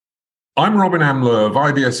I'm Robin Amler of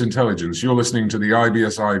IBS Intelligence. You're listening to the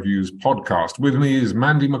IBS iViews podcast. With me is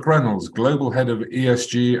Mandy McReynolds, Global Head of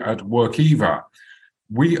ESG at Workiva.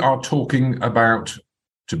 We are talking about,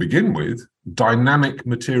 to begin with, dynamic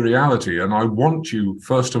materiality. And I want you,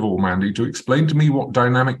 first of all, Mandy, to explain to me what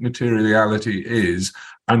dynamic materiality is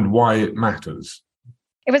and why it matters.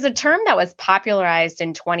 It was a term that was popularized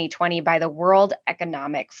in 2020 by the World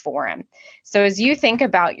Economic Forum. So as you think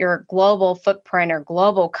about your global footprint or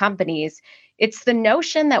global companies, it's the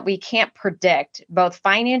notion that we can't predict, both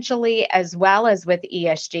financially as well as with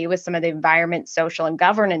ESG, with some of the environment, social, and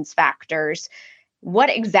governance factors,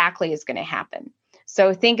 what exactly is going to happen.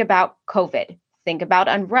 So think about COVID, think about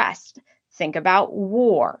unrest, think about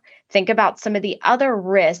war, think about some of the other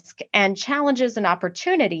risks and challenges and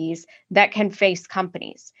opportunities that can face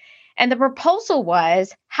companies. And the proposal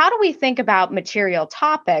was, how do we think about material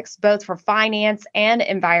topics, both for finance and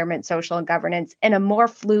environment, social, and governance in a more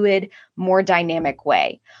fluid, more dynamic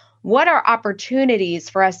way? What are opportunities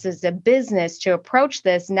for us as a business to approach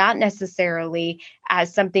this, not necessarily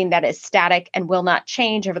as something that is static and will not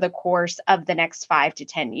change over the course of the next 5 to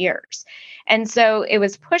 10 years? And so it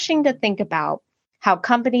was pushing to think about how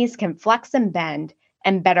companies can flex and bend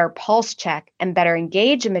and better pulse check and better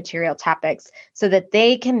engage in material topics so that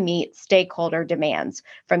they can meet stakeholder demands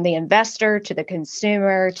from the investor to the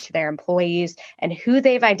consumer to their employees and who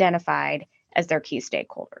they've identified as their key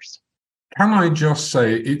stakeholders. Can I just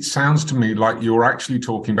say, it sounds to me like you're actually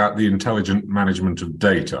talking about the intelligent management of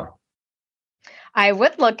data. I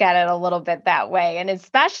would look at it a little bit that way, and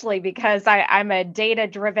especially because I'm a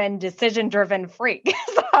data-driven, decision-driven freak.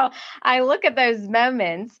 So I look at those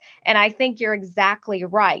moments, and I think you're exactly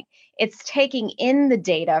right. It's taking in the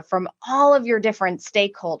data from all of your different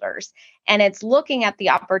stakeholders, and it's looking at the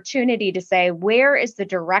opportunity to say, where is the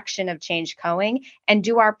direction of change going, and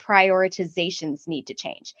do our prioritizations need to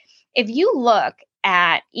change? If you look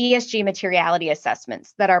at ESG materiality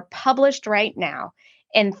assessments that are published right now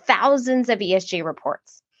in thousands of ESG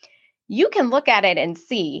reports, you can look at it and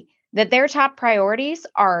see that their top priorities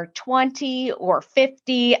are 20 or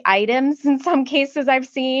 50 items in some cases I've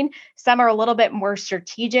seen. Some are a little bit more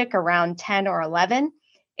strategic, around 10 or 11.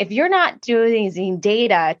 If you're not using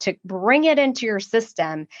data to bring it into your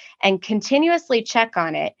system and continuously check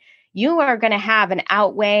on it, you are going to have an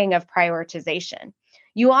outweighing of prioritization.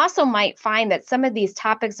 You also might find that some of these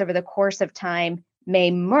topics over the course of time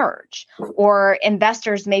may merge, or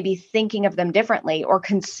investors may be thinking of them differently, or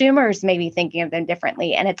consumers may be thinking of them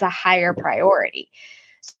differently, and it's a higher priority.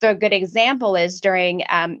 So a good example is during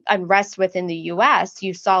unrest within the US,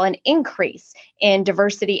 you saw an increase in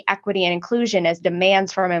diversity, equity, and inclusion as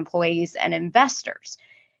demands from employees and investors.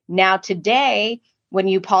 Now today, when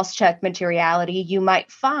you pulse check materiality, you might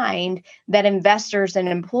find that investors and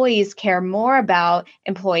employees care more about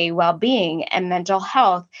employee well-being and mental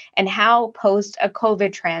health and how post a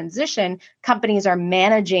COVID transition, companies are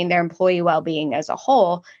managing their employee well-being as a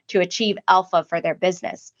whole to achieve alpha for their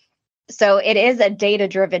business. So it is a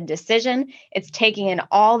data-driven decision. It's taking in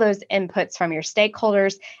all those inputs from your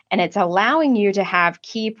stakeholders, and it's allowing you to have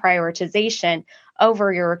key prioritization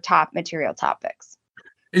over your top material topics.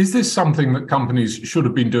 Is this something that companies should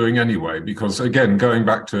have been doing anyway? Because again, going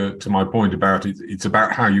back to my point about it, it's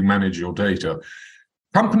about how you manage your data.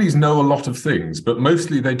 Companies know a lot of things, but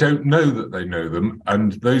mostly they don't know that they know them.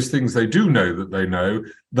 And those things they do know that they know,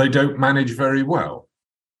 they don't manage very well.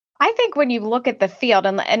 I think when you look at the field,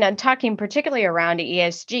 and I'm talking particularly around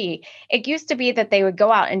ESG, it used to be that they would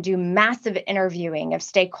go out and do massive interviewing of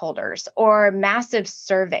stakeholders or massive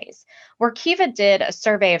surveys. Workiva did a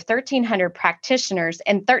survey of 1,300 practitioners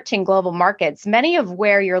in 13 global markets, many of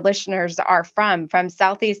where your listeners are from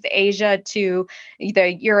Southeast Asia to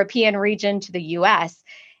the European region to the US.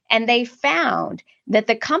 And they found that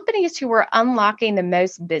the companies who were unlocking the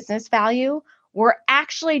most business value were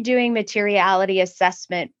actually doing materiality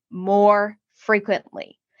assessment more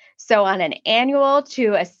frequently. So on an annual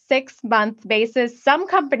to a 6-month basis, some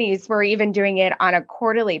companies were even doing it on a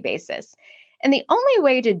quarterly basis. And the only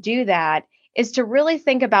way to do that is to really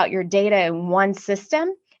think about your data in one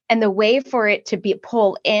system and the way for it to be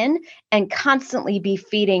pull in and constantly be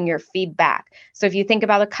feeding your feedback. So if you think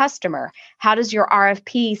about a customer, how does your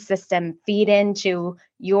RFP system feed into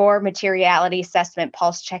your materiality assessment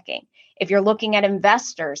pulse checking? If you're looking at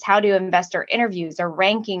investors, how do investor interviews or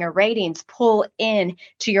ranking or ratings pull in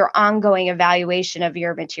to your ongoing evaluation of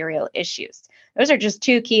your material issues? Those are just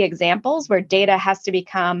two key examples where data has to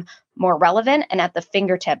become more relevant and at the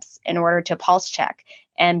fingertips in order to pulse check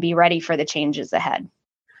and be ready for the changes ahead.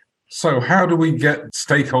 So how do we get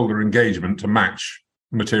stakeholder engagement to match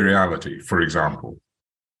materiality, for example?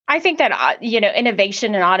 I think that,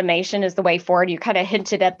 innovation and automation is the way forward. You kind of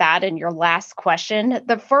hinted at that in your last question.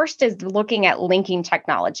 The first is looking at linking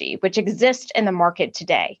technology, which exists in the market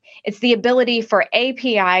today. It's the ability for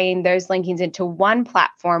APIing those linkings into one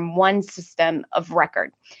platform, one system of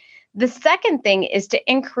record. The second thing is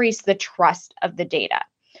to increase the trust of the data.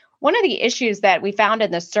 One of the issues that we found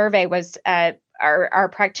in the survey was our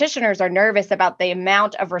practitioners are nervous about the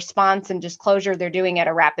amount of response and disclosure they're doing at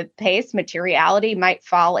a rapid pace. Materiality might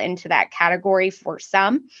fall into that category for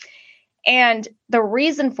some. And the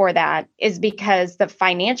reason for that is because the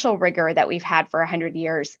financial rigor that we've had for 100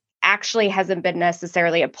 years actually hasn't been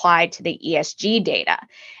necessarily applied to the ESG data.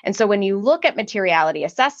 And so when you look at materiality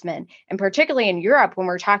assessment, and particularly in Europe, when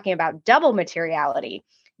we're talking about double materiality,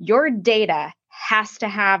 your data has to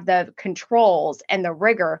have the controls and the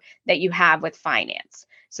rigor that you have with finance.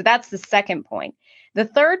 So that's the second point. The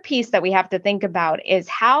third piece that we have to think about is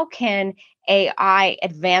how can AI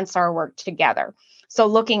advance our work together? So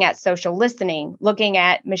looking at social listening, looking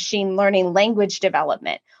at machine learning language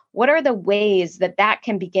development, what are the ways that that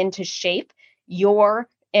can begin to shape your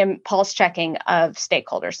pulse checking of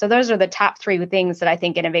stakeholders? So those are the top three things that I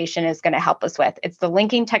think innovation is going to help us with. It's the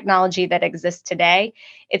linking technology that exists today.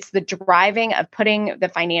 It's the driving of putting the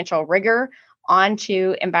financial rigor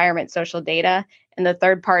onto environment social data. And the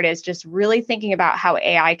third part is just really thinking about how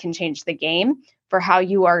AI can change the game for how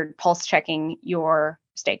you are pulse checking your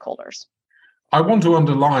stakeholders. I want to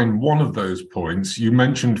underline one of those points. You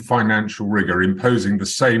mentioned financial rigor, imposing the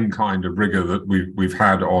same kind of rigor that we've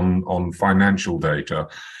had on financial data.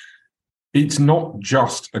 It's not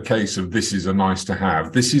just a case of this is a nice to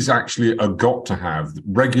have. This is actually a got to have.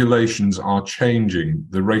 Regulations are changing.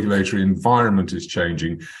 The regulatory environment is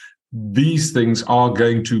changing. These things are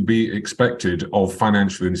going to be expected of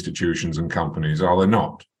financial institutions and companies, are they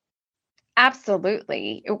not?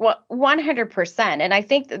 Absolutely. 100%. And I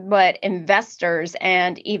think that what investors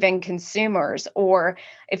and even consumers, or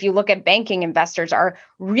if you look at banking investors, are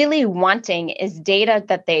really wanting is data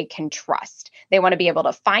that they can trust. They want to be able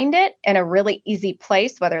to find it in a really easy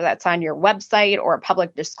place, whether that's on your website or a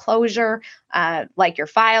public disclosure, like your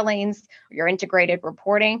filings, your integrated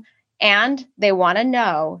reporting. And they want to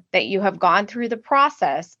know that you have gone through the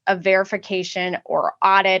process of verification or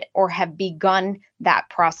audit or have begun that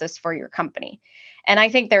process for your company. And I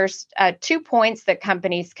think there's 2 points that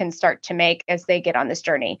companies can start to make as they get on this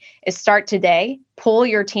journey is start today, pull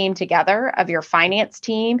your team together of your finance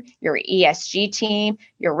team, your ESG team,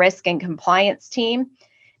 your risk and compliance team,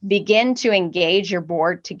 begin to engage your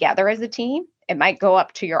board together as a team. It might go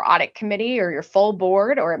up to your audit committee or your full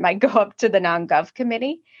board, or it might go up to the non-gov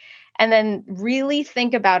committee. And then really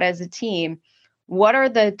think about as a team, what are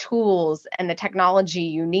the tools and the technology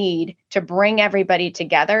you need to bring everybody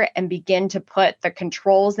together and begin to put the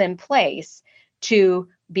controls in place to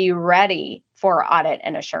be ready for audit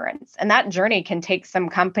and assurance. And that journey can take some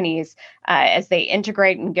companies as they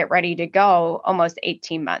integrate and get ready to go almost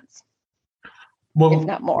 18 months. Well, if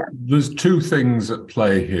not more. There's 2 things at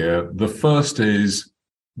play here. The first is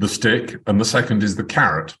the stick and the second is the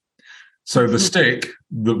carrot. So the stick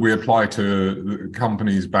that we apply to the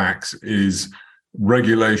companies' backs is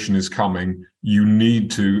regulation is coming. You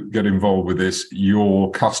need to get involved with this.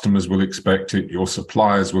 Your customers will expect it. Your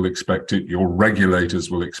suppliers will expect it. Your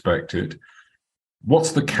regulators will expect it.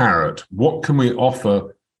 What's the carrot? What can we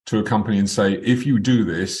offer to a company and say, if you do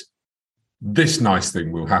this, this nice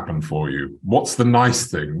thing will happen for you? What's the nice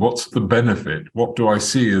thing? What's the benefit? What do I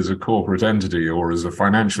see as a corporate entity or as a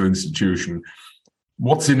financial institution?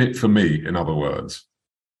 What's in it for me, in other words?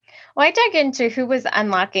 Well, I dug into who was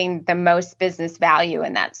unlocking the most business value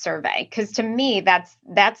in that survey, because to me,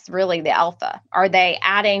 that's really the alpha. Are they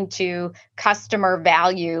adding to customer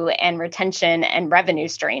value and retention and revenue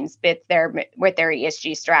streams with their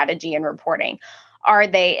ESG strategy and reporting? Are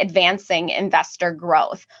they advancing investor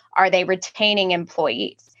growth? Are they retaining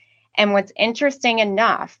employees? And what's interesting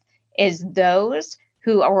enough is those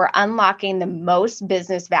who were unlocking the most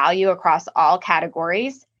business value across all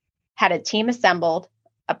categories had a team assembled,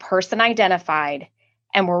 a person identified,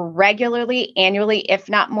 and were regularly, annually, if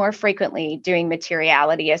not more frequently, doing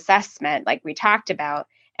materiality assessment like we talked about,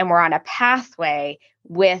 and were on a pathway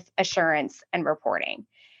with assurance and reporting.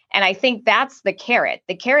 And I think that's the carrot.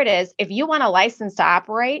 The carrot is if you want a license to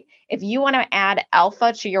operate, if you want to add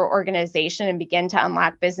alpha to your organization and begin to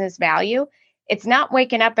unlock business value, it's not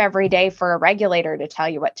waking up every day for a regulator to tell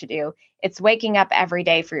you what to do. It's waking up every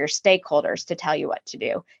day for your stakeholders to tell you what to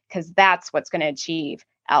do, because that's what's going to achieve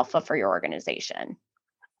alpha for your organization.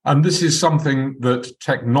 And this is something that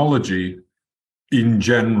technology in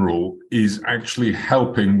general is actually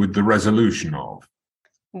helping with the resolution of.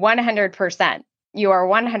 100%. You are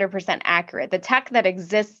 100% accurate. The tech that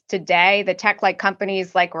exists today, the tech like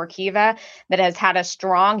companies like Workiva that has had a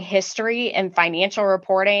strong history in financial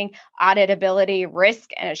reporting, auditability, risk,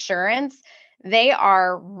 and assurance, they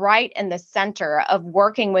are right in the center of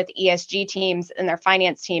working with ESG teams and their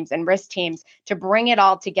finance teams and risk teams to bring it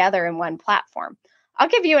all together in one platform. I'll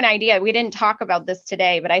give you an idea. We didn't talk about this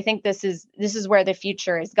today, but I think this is where the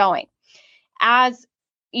future is going. As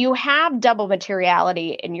you have double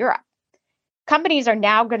materiality in Europe, companies are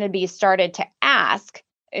now going to be started to ask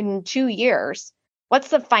in 2 years, what's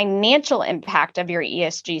the financial impact of your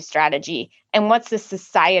ESG strategy and what's the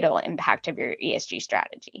societal impact of your ESG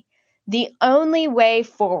strategy? The only way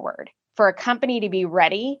forward for a company to be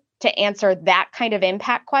ready to answer that kind of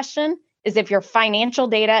impact question is if your financial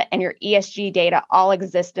data and your ESG data all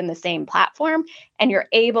exist in the same platform and you're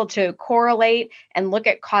able to correlate and look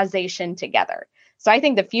at causation together. So I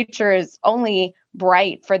think the future is only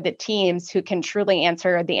bright for the teams who can truly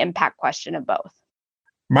answer the impact question of both.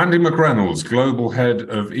 Mandy McReynolds, Global Head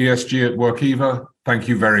of ESG at Workiva, thank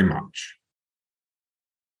you very much.